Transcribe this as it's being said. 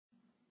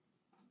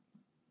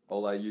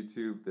Hola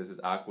YouTube, this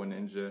is Aqua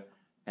Ninja,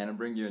 and I'm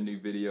bringing you a new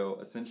video.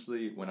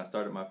 Essentially, when I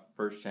started my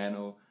first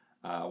channel,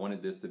 I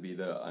wanted this to be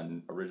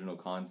the original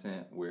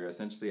content where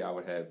essentially I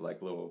would have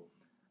like little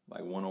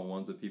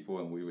one-on-ones with people,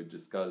 and we would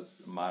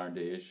discuss modern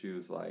day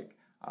issues like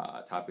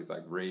topics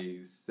like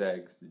race,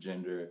 sex,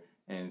 gender,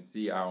 and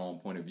see our own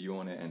point of view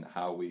on it and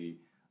how we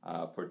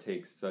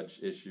partake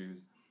such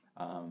issues.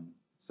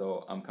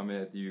 So I'm coming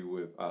at you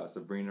with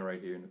Sabrina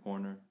right here in the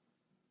corner.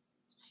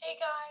 Hey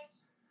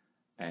guys.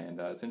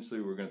 And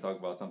essentially we're going to talk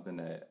about something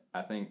that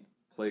I think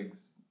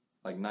plagues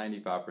like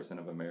 95%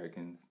 of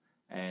Americans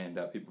and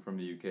people from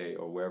the UK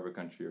or wherever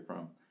country you're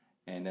from,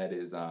 and that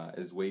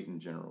is weight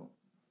in general.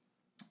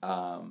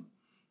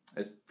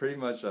 It's pretty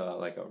much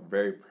like a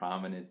very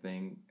prominent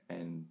thing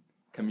in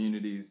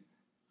communities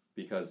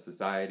because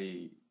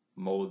society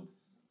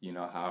molds,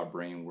 how our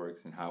brain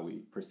works and how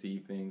we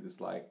perceive things.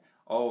 It's like,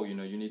 oh, you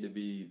need to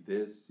be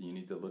this, you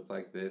need to look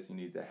like this, you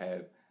need to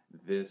have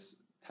this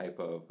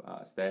type of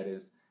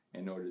status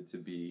in order to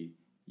be,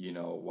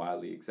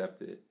 widely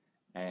accepted.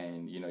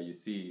 And, you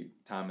see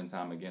time and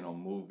time again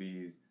on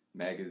movies,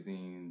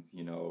 magazines,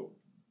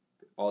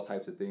 all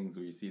types of things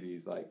where you see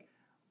these like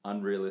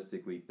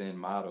unrealistically thin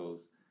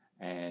models,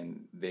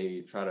 and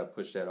they try to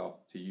push that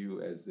off to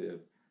you as if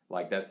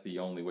like that's the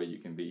only way you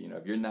can be.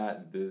 If you're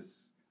not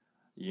this,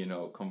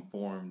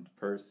 conformed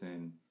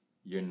person,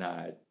 you're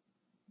not,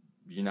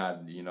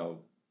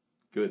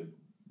 good.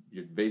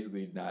 You're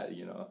basically not,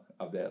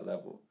 of that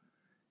level.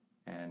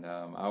 And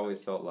I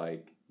always felt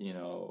like,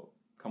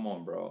 come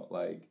on, bro.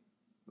 Like,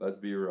 let's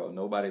be real.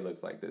 Nobody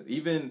looks like this.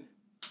 Even,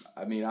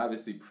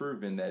 obviously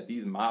proven that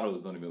these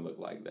models don't even look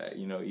like that.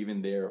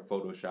 Even they're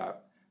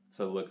photoshopped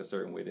to look a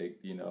certain way. They,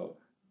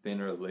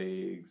 thinner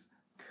legs,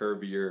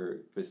 curvier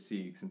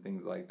physiques, and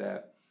things like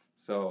that.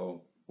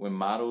 So when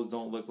models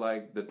don't look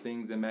like the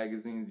things in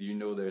magazines,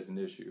 there's an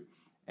issue.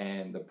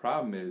 And the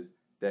problem is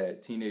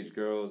that teenage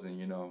girls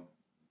and,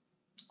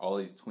 all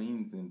these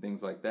tweens and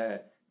things like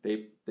that,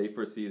 they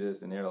foresee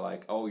this and they're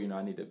like, oh,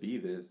 I need to be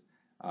this.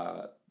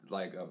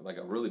 Like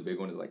a really big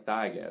one is like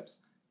thigh gaps.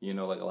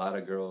 Like a lot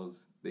of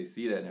girls, they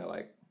see that and they're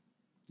like,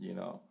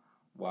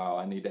 wow,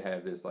 I need to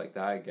have this like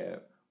thigh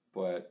gap.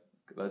 But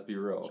let's be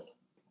real,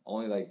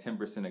 only like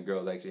 10% of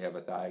girls actually have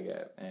a thigh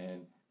gap.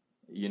 And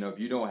if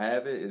you don't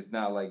have it, it's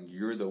not like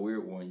you're the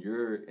weird one.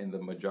 You're in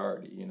the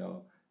majority.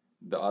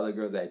 The other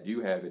girls that do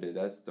have it,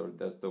 that's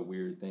the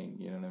weird thing.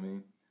 You know what I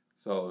mean?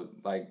 So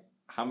like,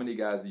 how many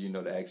guys do you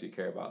know that actually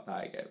care about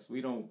thigh gaps?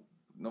 We don't.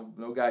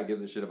 No guy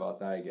gives a shit about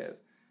thigh gaps.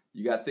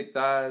 You got thick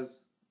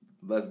thighs,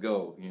 let's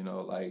go.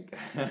 Like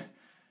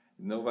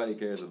nobody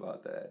cares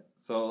about that.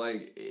 So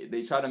like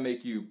they try to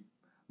make you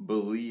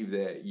believe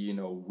that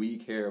we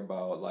care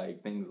about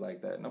like things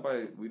like that.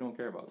 We don't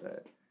care about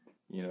that.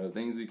 The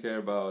things we care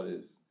about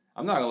is,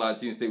 I'm not gonna lie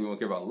to you and say we don't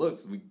care about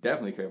looks. We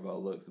definitely care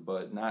about looks,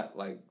 but not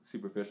like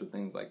superficial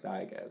things like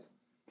thigh gaps.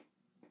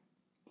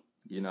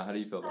 How do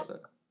you feel about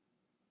that?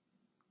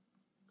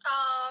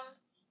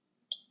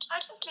 I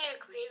definitely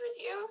agree with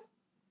you,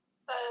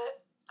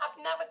 but I've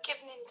never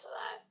given in to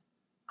that.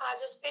 I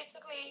just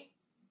basically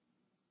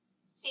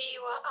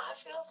see what I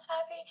feel is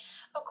happy.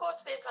 Of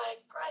course, there's like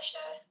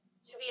pressure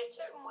to be a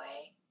certain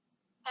way,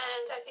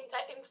 and I think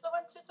that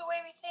influences the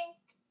way we think,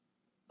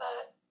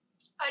 but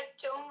I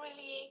don't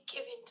really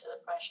give in to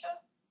the pressure.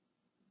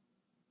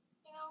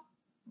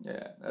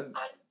 Yeah,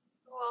 I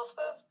go off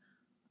of,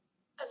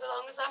 as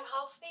long as I'm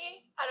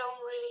healthy, I don't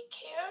really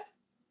care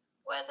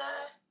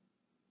whether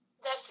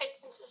that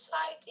fits in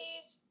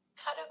society's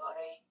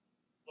category,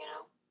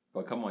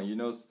 But come on,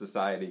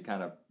 society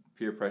kind of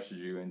peer pressures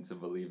you into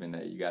believing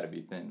that you got to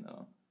be thin,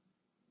 though.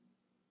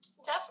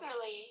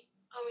 Definitely.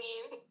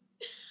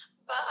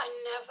 But I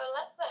never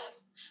let them.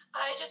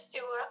 I just do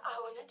what I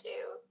want to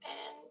do,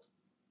 and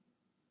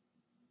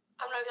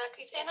I'm not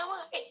exactly thin, am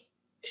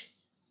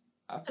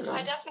I? So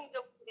I definitely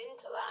don't get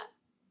into that.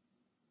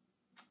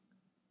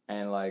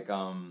 And like,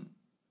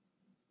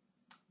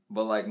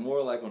 but like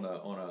more like on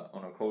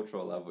a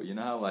cultural level,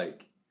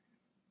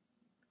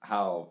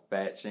 how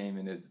fat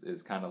shaming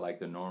is kind of like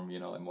the norm.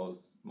 Like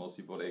most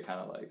people, they kind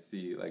of like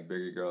see like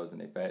bigger girls and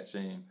they fat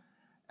shame.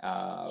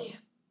 Yeah.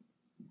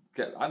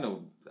 I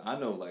know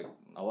like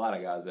a lot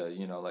of guys that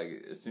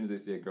like as soon as they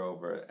see a girl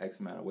over X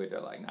amount of weight, they're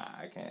like, nah,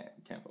 I can't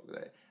fuck with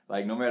that.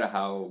 Like no matter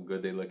how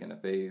good they look in the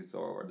face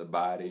or the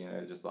body,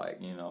 just like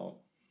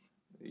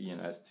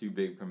it's too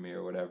big for me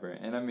or whatever.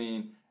 And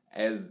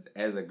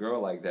as a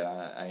girl like that,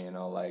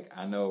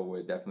 I know it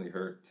would definitely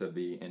hurt to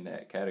be in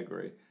that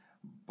category.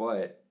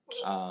 But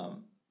I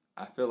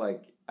feel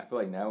like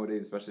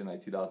nowadays, especially in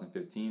like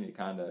 2015, it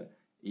kind of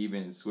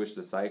even switched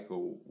the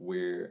cycle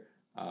where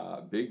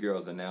big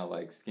girls are now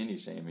like skinny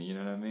shaming. You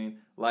know what I mean?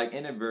 Like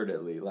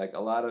inadvertently, like a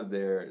lot of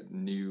their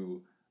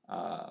new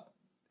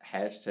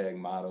hashtag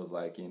models,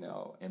 like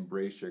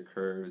embrace your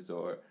curves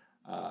or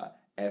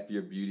F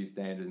your beauty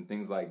standards and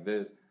things like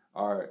this,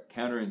 are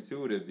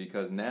counterintuitive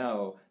because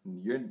now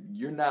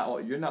you're not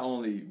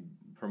only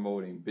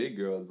promoting big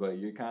girls, but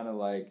you're kind of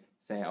like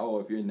saying, oh,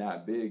 if you're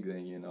not big,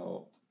 then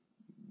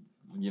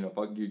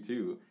fuck you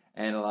too.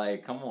 And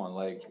like, come on,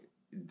 like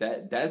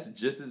that's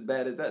just as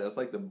bad as that. That's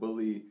like the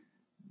bully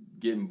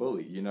getting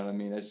bullied. You know what I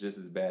mean? That's just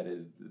as bad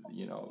as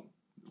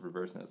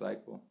reversing a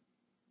cycle.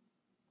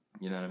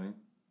 You know what I mean?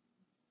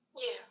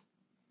 Yeah.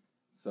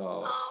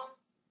 So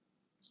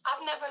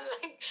I've never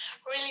like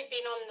really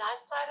been on that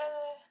side of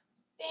the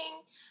thing,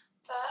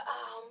 but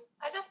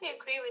I definitely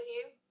agree with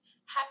you.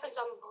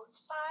 Happens on both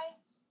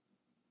sides.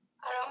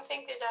 I don't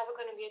think there's ever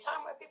going to be a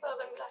time where people are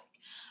going to be like,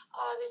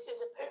 "Oh, this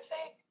is a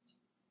perfect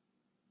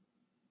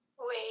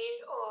way,"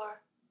 or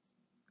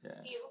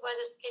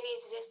whether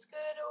skinny's this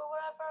good or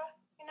whatever.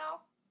 You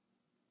know,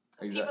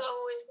 exactly. People are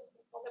always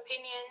have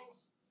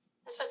opinions.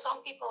 And for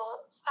some people,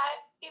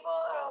 fat people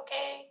are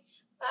okay,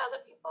 but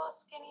other people,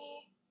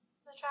 skinny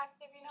is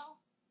attractive. You know.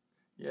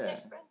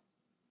 Different.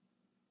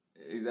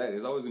 Exactly.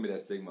 There's always gonna be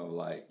that stigma of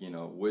like,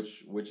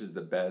 which is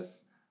the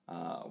best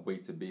way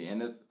to be.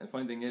 And the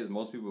funny thing is,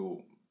 most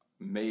people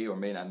may or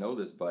may not know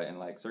this, but in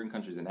like certain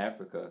countries in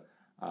Africa,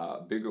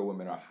 bigger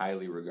women are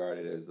highly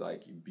regarded as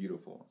like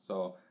beautiful.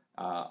 So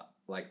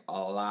like a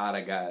lot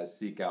of guys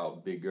seek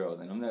out big girls,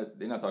 and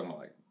they're not talking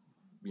about like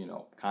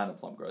kind of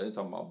plump girls. They're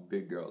talking about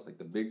big girls. Like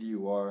the bigger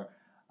you are,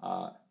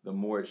 the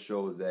more it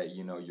shows that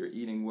you're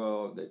eating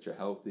well, that you're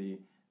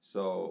healthy.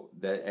 So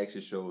that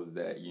actually shows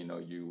that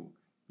you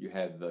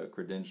have the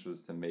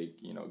credentials to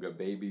make good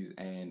babies,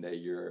 and that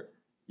you're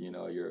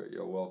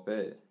well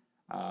fed.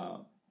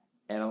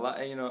 And a lot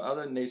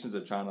other nations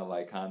are trying to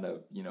like kind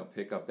of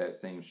pick up that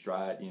same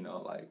stride.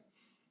 Like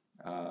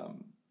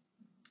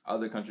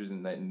other countries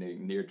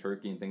near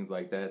Turkey and things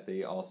like that,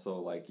 they also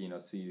like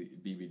see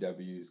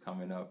BBWs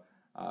coming up,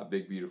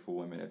 big beautiful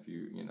women. If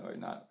are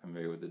not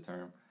familiar with the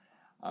term,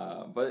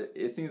 but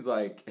it seems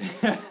like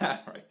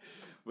right.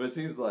 But it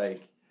seems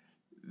like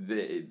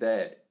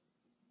that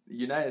the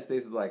United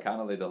States is like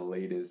kind of like the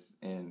latest,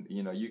 and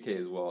UK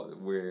as well,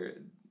 where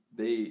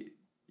they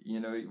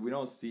we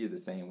don't see it the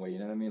same way. You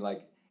know what I mean?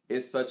 Like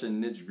it's such a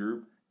niche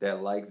group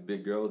that likes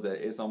big girls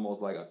that it's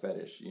almost like a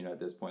fetish. At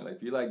this point, like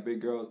if you like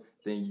big girls,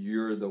 then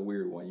you're the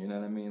weird one. You know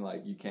what I mean?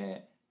 Like you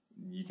can't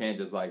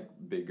just like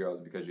big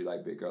girls because you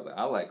like big girls. Like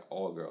I like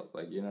all girls.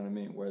 Like you know what I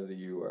mean? Whether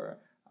you are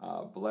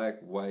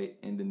black, white,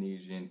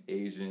 Indonesian,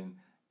 Asian,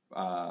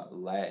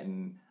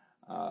 Latin,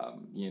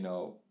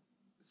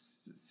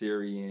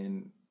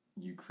 Syrian,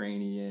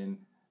 Ukrainian,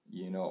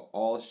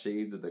 all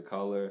shades of the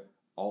color,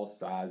 all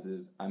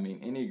sizes. I mean,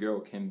 any girl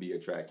can be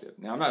attractive.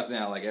 Now, I'm not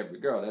saying I like every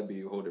girl. That'd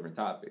be a whole different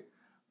topic.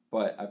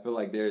 But I feel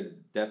like there's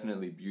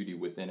definitely beauty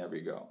within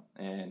every girl.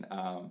 And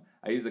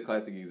I use a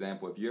classic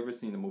example. If you ever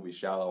seen the movie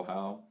Shallow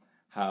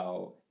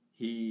how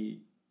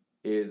he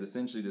is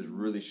essentially this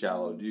really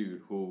shallow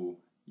dude who,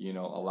 a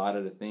lot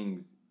of the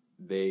things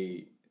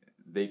they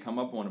come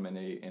up on him, and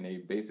they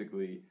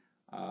basically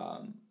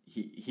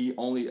he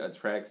only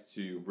attracts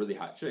to really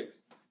hot chicks,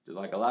 just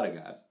like a lot of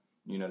guys.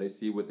 They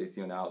see what they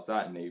see on the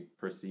outside and they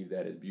perceive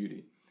that as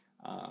beauty.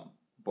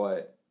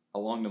 But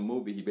along the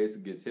movie, he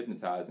basically gets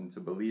hypnotized into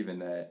believing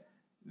that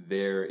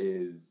there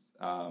is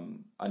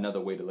another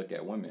way to look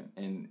at women,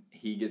 and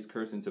he gets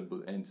cursed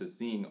into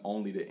seeing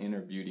only the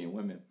inner beauty in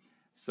women.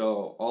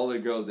 So all the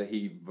girls that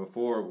he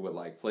before would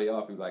like play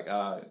off, he was like,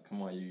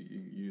 come on,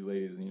 you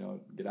ladies,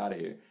 get out of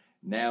here.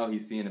 Now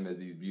he's seeing them as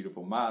these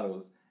beautiful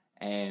models,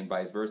 and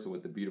vice versa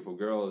with the beautiful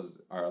girls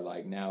are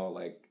like now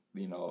like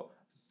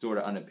sort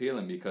of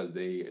unappealing because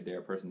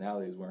their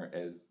personalities weren't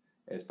as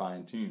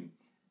fine tuned.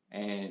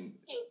 And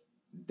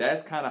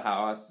that's kind of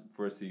how I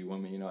foresee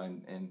women,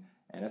 and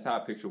that's how I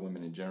picture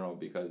women in general,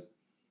 because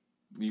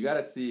you got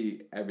to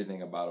see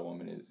everything about a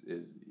woman is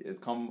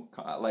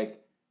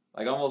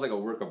like almost like a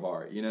work of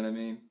art. You know what I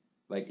mean?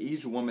 Like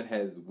each woman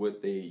has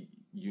what they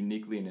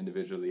uniquely and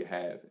individually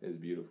have as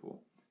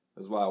beautiful.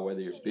 That's why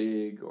whether you're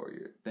big or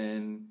you're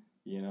thin,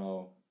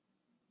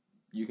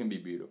 you can be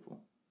beautiful.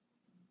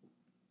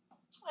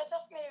 I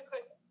definitely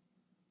agree.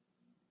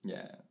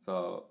 Yeah.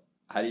 So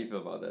how do you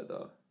feel about that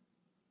though?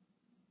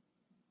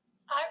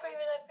 I agree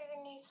with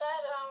everything you said.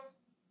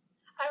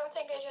 I don't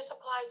think it just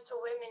applies to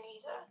women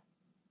either.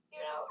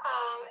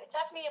 It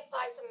definitely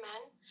applies to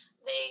men.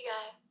 They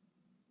get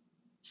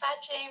fat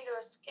shamed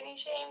or skinny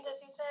shamed,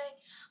 as you say.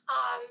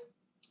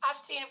 I've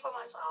seen it for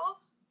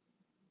myself.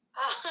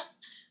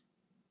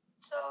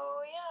 So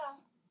yeah.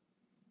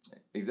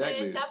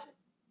 Exactly.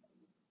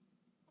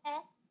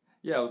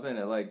 Yeah, I was saying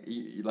that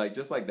like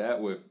just like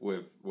that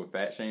with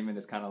fat shaming,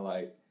 it's kind of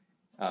like,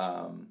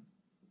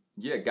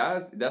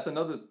 guys. That's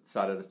another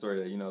side of the story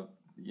that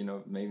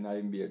maybe not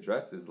even be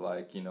addressed, is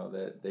like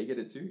that they get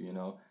it too.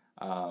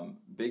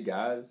 Big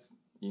guys.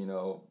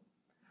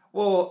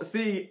 Well,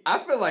 see, I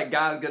feel like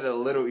guys get it a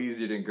little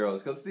easier than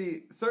girls, because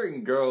see,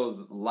 certain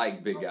girls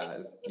like big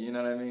guys. You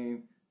know what I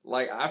mean?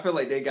 Like I feel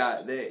like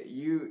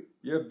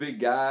you're a big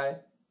guy.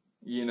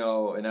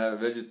 And I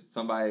bet you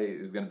somebody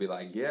is gonna be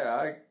like,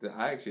 yeah,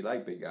 I actually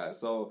like big guys.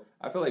 So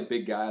I feel like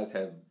big guys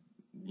have,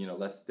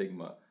 less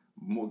stigma.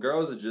 More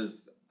girls are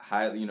just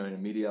highly, in the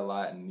media a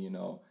lot,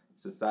 and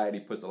society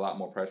puts a lot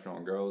more pressure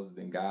on girls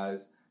than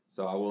guys.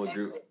 So I will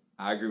agree.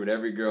 I agree with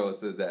every girl that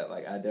says that.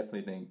 Like I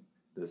definitely think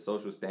the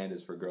social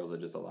standards for girls are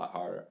just a lot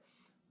harder.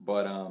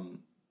 But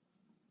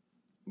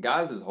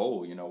guys as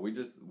whole, you know, we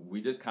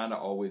just kind of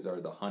always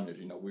are the hunters.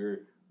 You know,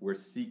 we're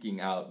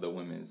seeking out the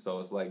women. So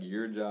it's like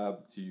your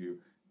job to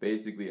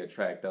basically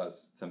attract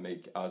us to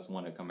make us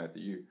want to come after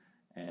you.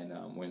 And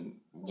when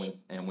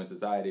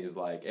society is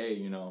like, hey,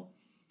 you know,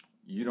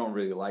 you don't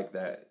really like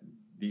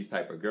these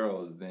type of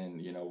girls, then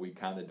you know we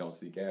kind of don't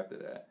seek after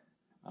that.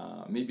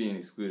 Me being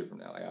excluded from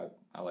that, like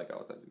I like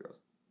all types of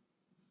girls.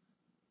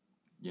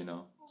 You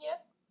know.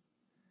 Yep.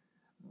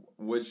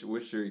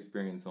 What's your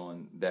experience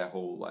on that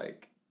whole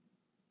like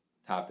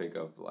topic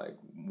of like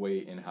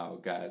weight and how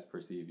guys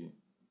perceive you?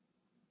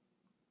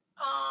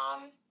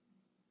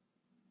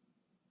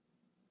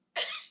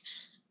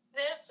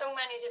 There's so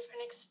many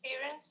different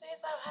experiences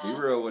I've had. Be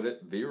real with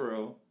it. Be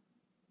real.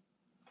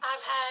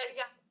 I've had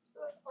guys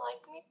who like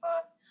me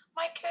for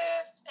my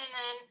curves, and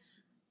then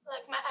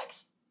like my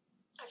ex.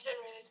 I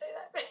shouldn't really say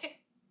that, but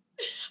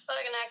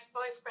like an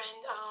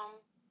ex-boyfriend.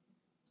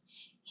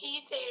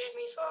 He dated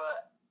me for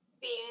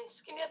being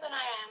skinnier than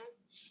I am,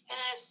 and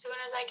as soon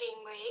as I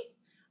gained weight,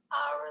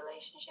 our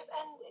relationship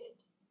ended.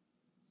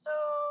 So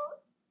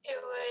it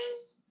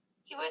was.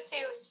 He would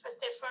say it was for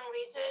different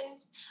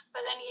reasons,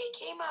 but then he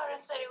came out and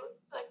said,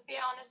 like, be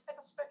honest, like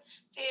a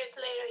few years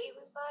later, he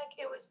was like,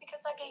 it was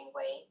because I gained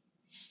weight.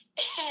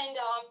 And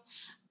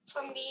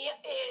for me, it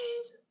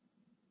is,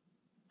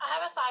 I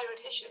have a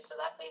thyroid issue, so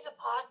that plays a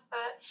part,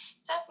 but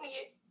definitely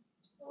it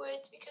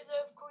was because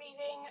of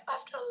grieving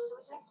after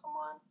losing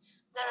someone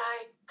that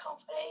I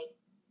comforted.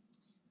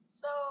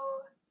 So,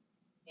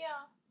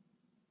 yeah.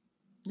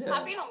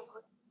 I've been on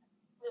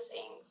the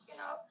things, you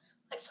know,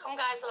 like some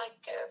guys like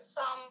curves,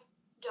 some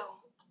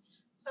don't.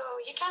 So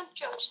you can't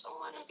judge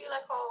someone and be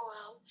like, oh,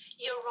 well,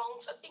 you're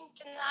wrong for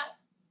thinking that,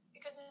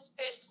 because it's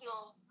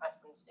personal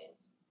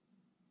preferences.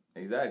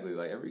 Exactly.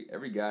 Like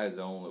every guy has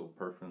their own little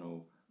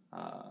personal,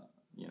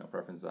 you know,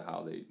 preference of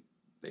how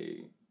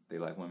they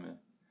like women.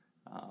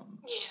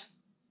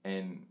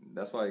 And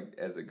that's why,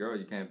 as a girl,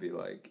 you can't be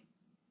like,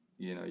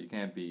 you know, you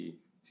can't be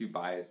too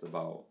biased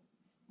about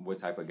what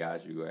type of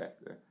guys you go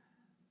after.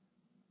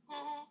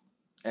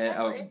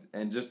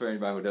 And just for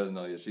anybody who doesn't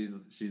know yet,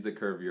 she's a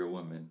curvier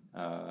woman,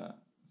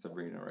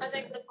 Sabrina, right? I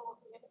think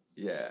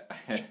there.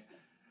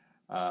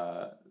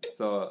 Yeah.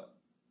 So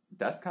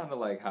that's kind of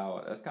like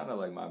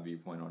my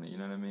viewpoint on it. You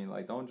know what I mean?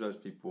 Like, don't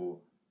judge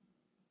people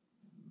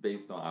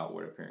based on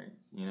outward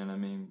appearance. You know what I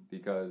mean?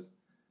 Because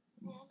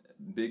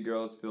big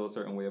girls feel a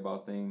certain way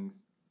about things.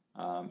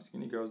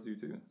 Skinny girls do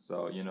too.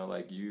 So you know,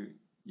 like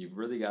you've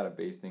really got to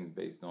base things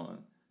based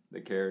on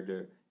the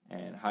character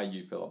and how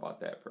you feel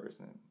about that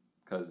person.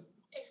 Because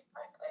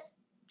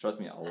trust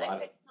me, a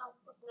lot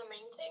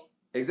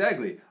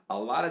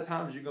of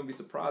times you're gonna be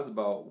surprised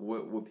about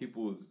what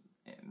people's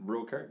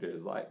real character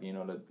is like. You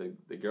know,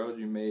 the girls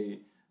you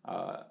may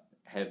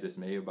have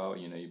dismay about,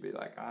 you know, you'd be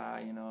like,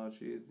 you know,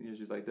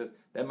 she's like this.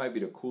 That might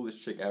be the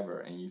coolest chick ever,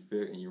 and you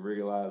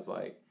realize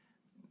like,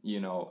 you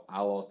know,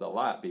 I lost a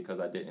lot because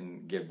I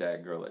didn't give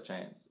that girl a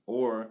chance.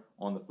 Or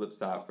on the flip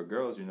side for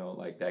girls, you know,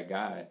 like that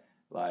guy,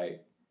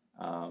 like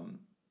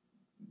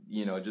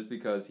you know, just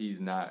because he's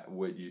not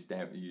what you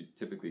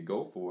typically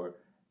go for,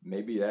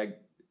 maybe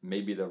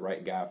the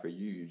right guy for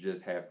you. You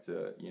just have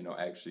to, you know,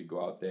 actually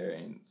go out there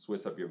and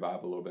switch up your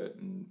vibe a little bit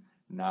and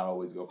not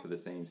always go for the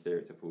same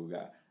stereotypical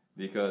guy.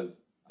 Because,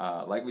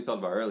 like we talked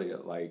about earlier,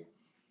 like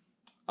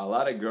a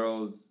lot of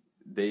girls,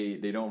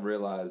 they don't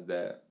realize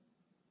that,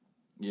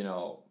 you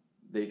know,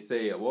 they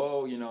say,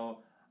 well, you know,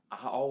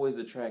 I always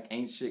attract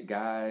ain't shit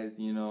guys,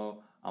 you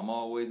know, I'm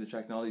always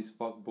attracting all these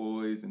fuck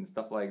boys and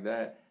stuff like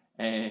that.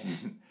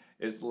 And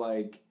it's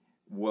like,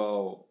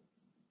 well,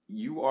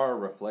 you are a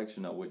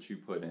reflection of what you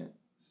put in.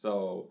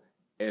 So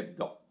if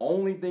the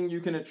only thing you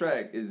can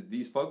attract is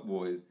these fuck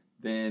boys,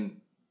 then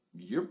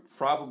you're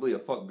probably a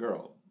fuck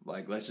girl.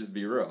 Like, let's just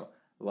be real.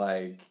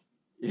 Like,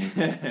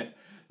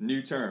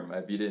 new term.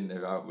 If you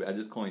didn't, I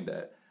just coined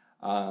that.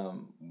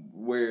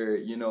 Where,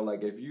 you know,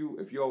 like if you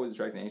always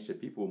attract ain't shit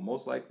people,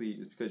 most likely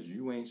it's because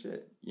you ain't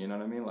shit. You know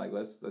what I mean? Like,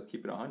 let's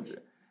keep it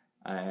 100.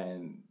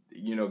 And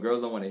you know,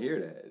 girls don't want to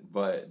hear that,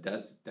 but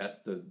that's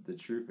the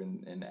truth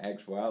and the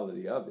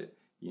actuality of it.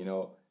 You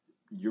know,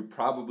 you're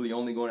probably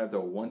only going after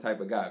one type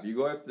of guy. If you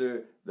go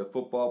after the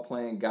football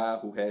playing guy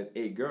who has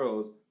 8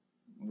 girls,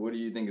 what do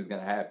you think is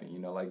gonna happen? You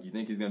know, like, you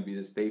think he's gonna be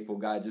this faithful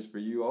guy just for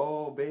you?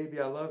 Oh, baby,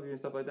 I love you and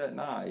stuff like that.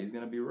 Nah, he's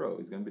gonna be real.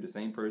 He's gonna be the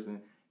same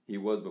person he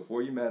was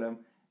before you met him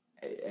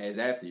as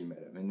after you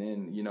met him. And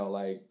then, you know,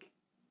 like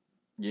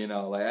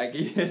I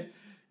get.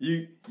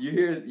 You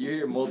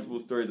hear multiple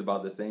stories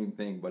about the same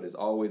thing, but it's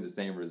always the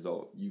same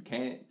result. You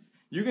can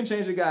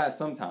change a guy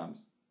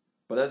sometimes,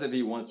 but that's if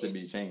he wants to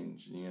be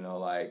changed. You know,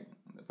 like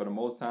for the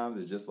most times,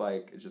 it's just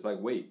like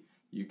weight.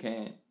 You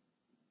can't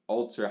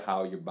alter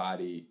how your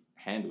body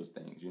handles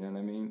things. You know what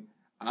I mean?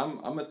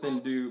 I'm a thin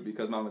dude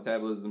because my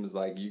metabolism is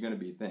like, you're gonna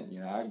be thin.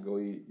 You know, I go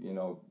eat, you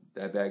know,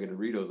 that bag of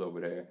Doritos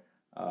over there.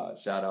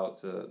 Shout out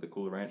to the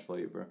Cool Ranch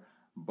flavor.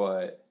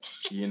 But,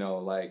 you know,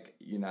 like,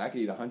 you know, I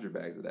could eat 100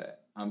 bags of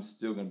that. I'm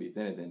still going to be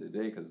thin at the end of the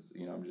day because,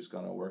 you know, I'm just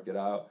going to work it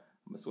out.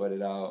 I'm gonna sweat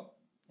it out,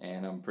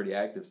 and I'm pretty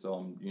active, so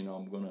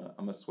I'm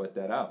gonna sweat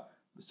that out.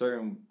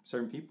 Certain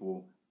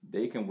people,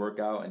 they can work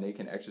out and they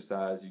can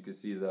exercise. You can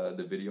see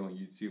the video on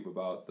YouTube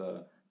about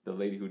the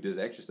lady who does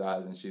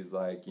exercise, and she's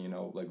like,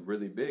 like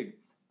really big,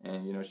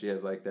 and she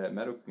has like that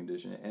medical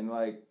condition, and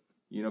like,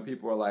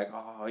 people are like,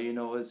 oh,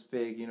 it's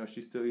fake,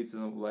 she still eats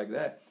something like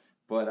that.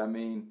 But I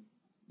mean,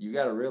 you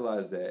got to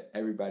realize that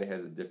everybody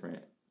has a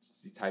different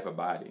type of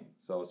body.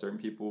 So certain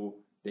people,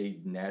 they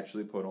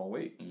naturally put on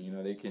weight,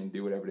 and they can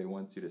do whatever they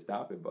want to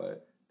stop it,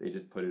 but they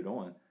just put it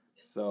on.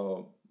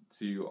 So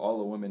to all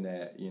the women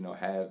that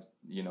have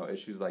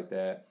issues like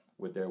that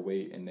with their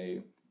weight, and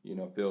they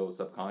feel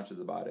subconscious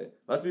about it.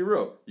 Let's be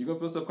real, you're gonna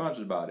feel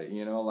subconscious about it.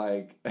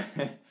 Like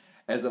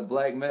as a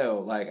black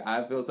male, like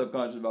I feel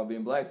subconscious about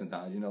being black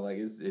sometimes. Like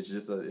it's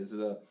just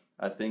a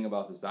thing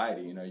about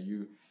society.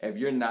 If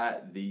you're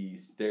not the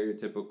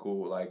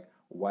stereotypical like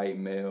white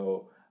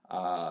male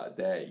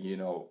that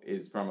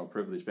is from a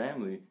privileged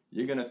family,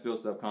 you're gonna feel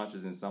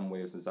subconscious in some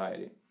way of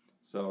society.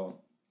 So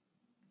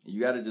you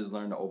got to just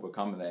learn to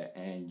overcome that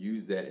and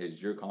use that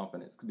as your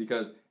confidence.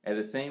 Because at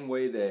the same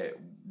way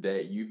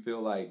that you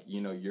feel like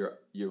you're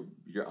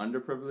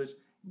underprivileged,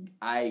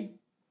 I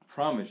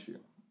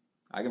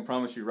can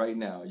promise you right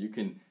now, you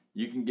can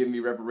give me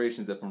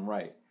reparations if I'm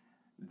right,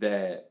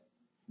 that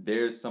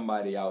there's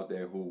somebody out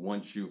there who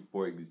wants you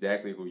for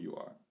exactly who you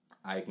are.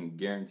 I can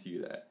guarantee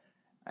you that.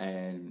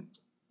 And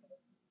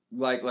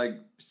like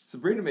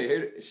Sabrina may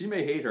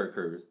hate her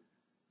curves,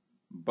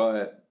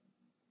 but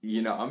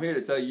I'm here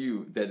to tell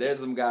you that there's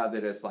some guy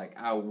that is like,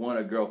 I want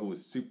a girl who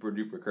is super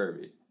duper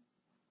curvy.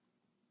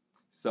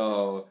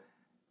 So,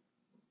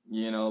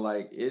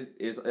 like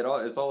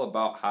it's all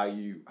about how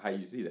you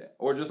see that.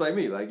 Or just like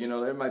me, like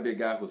there might be a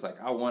guy who's like,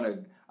 I want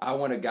a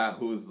guy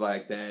who's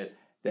like that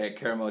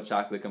caramel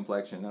chocolate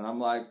complexion, and I'm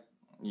like,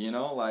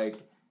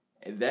 like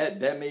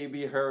that may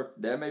be her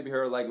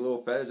like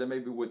little fetish. That may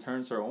be what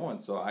turns her on.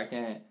 So I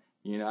can't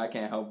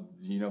help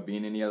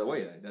being any other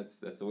way. Like that's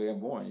the way I'm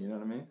born. You know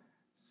what I mean?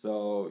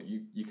 So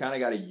you kind of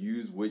got to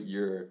use what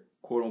your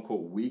quote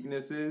unquote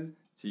weakness is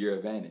to your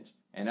advantage.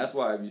 And that's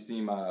why if you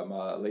see my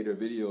later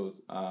videos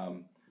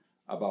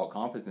about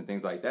confidence and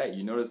things like that,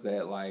 you notice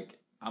that like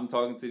I'm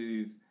talking to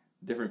these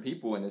different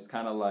people, and it's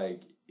kind of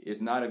like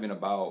it's not even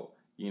about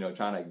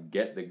trying to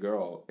get the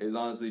girl. It's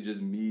honestly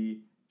just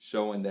me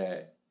showing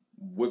that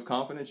with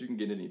confidence you can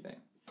get anything.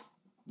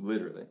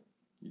 Literally,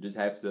 you just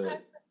have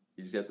to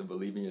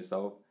believe in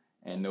yourself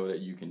and know that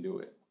you can do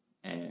it.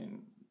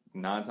 And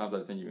 9 times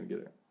out of 10, you're gonna get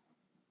her,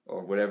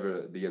 or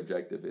whatever the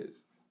objective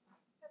is.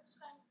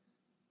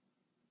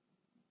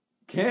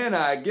 Can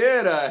I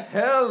get a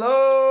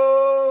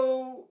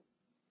hello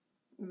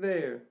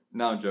there?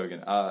 No, I'm joking.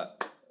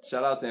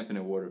 Shout out to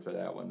Infinite Water for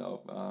that one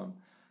though.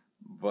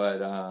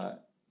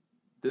 But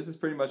this is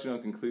pretty much gonna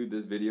conclude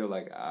this video.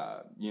 Like,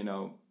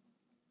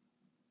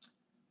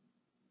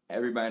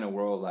 everybody in the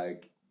world,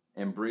 like,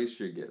 embrace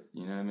your gift.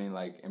 You know what I mean?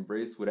 Like,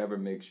 embrace whatever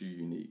makes you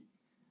unique.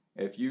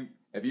 If you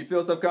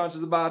feel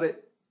subconscious about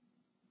it,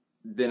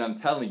 then I'm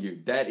telling you,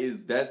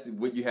 that's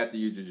what you have to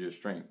use as your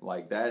strength.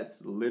 Like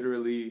that's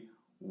literally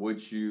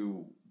what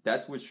you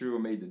were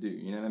made to do.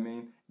 You know what I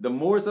mean? The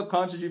more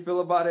subconscious you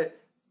feel about it,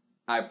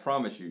 I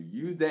promise you,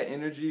 use that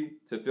energy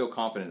to feel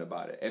confident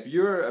about it. If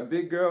you're a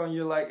big girl and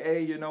you're like,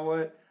 hey, you know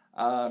what?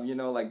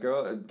 Like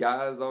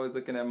guys always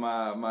looking at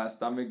my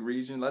stomach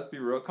region. Let's be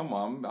real. Come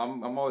on,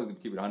 I'm always gonna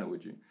keep it 100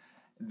 with you.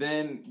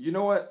 Then you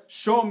know what?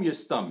 Show them your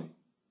stomach.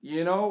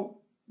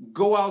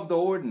 Go out the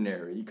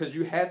ordinary, because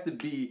you have to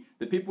be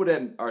the people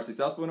that are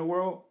successful in the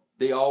world.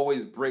 They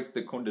always break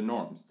the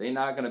norms. They're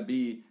not gonna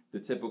be the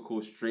typical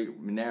straight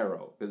and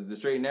narrow, because the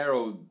straight and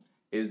narrow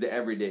is the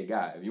everyday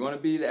guy. If you want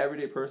to be the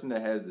everyday person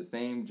that has the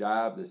same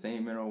job, the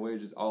same minimum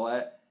wages, all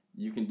that,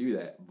 you can do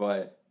that.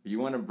 But if you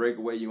want to break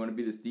away, you want to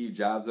be the Steve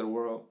Jobs of the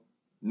world.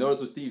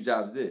 Notice what Steve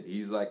Jobs did.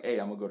 He's like, hey,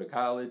 I'm gonna go to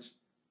college.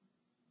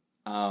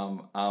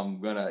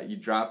 You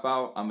drop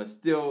out. I'm gonna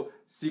still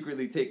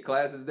secretly take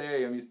classes there.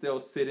 I'm gonna still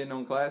sit in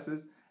on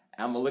classes.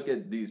 I'm gonna look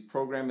at these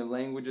programming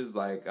languages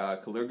like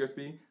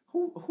calligraphy.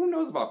 Who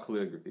knows about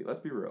calligraphy? Let's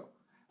be real.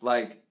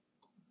 Like,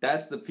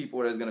 that's the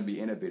people that's gonna be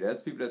innovative.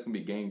 That's the people that's gonna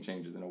be game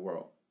changers in the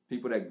world.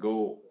 People that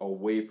go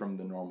away from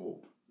the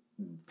normal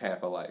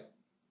path of life.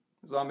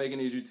 So I'm making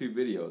these YouTube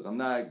videos. I'm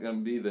not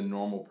gonna be the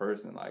normal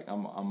person. Like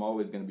I'm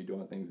always gonna be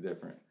doing things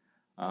different.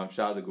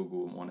 Shout out to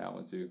Google on that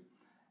one too.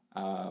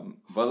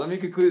 But let me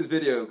conclude this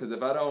video, because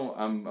if I don't,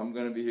 I'm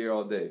gonna be here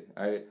all day.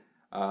 All right.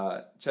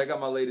 Check out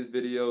my latest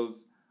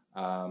videos.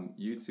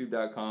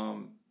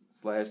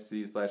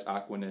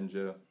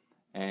 YouTube.com/C/Aqua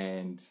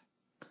and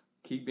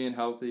keep being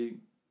healthy,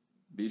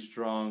 be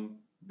strong,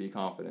 be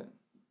confident.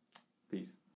 Peace.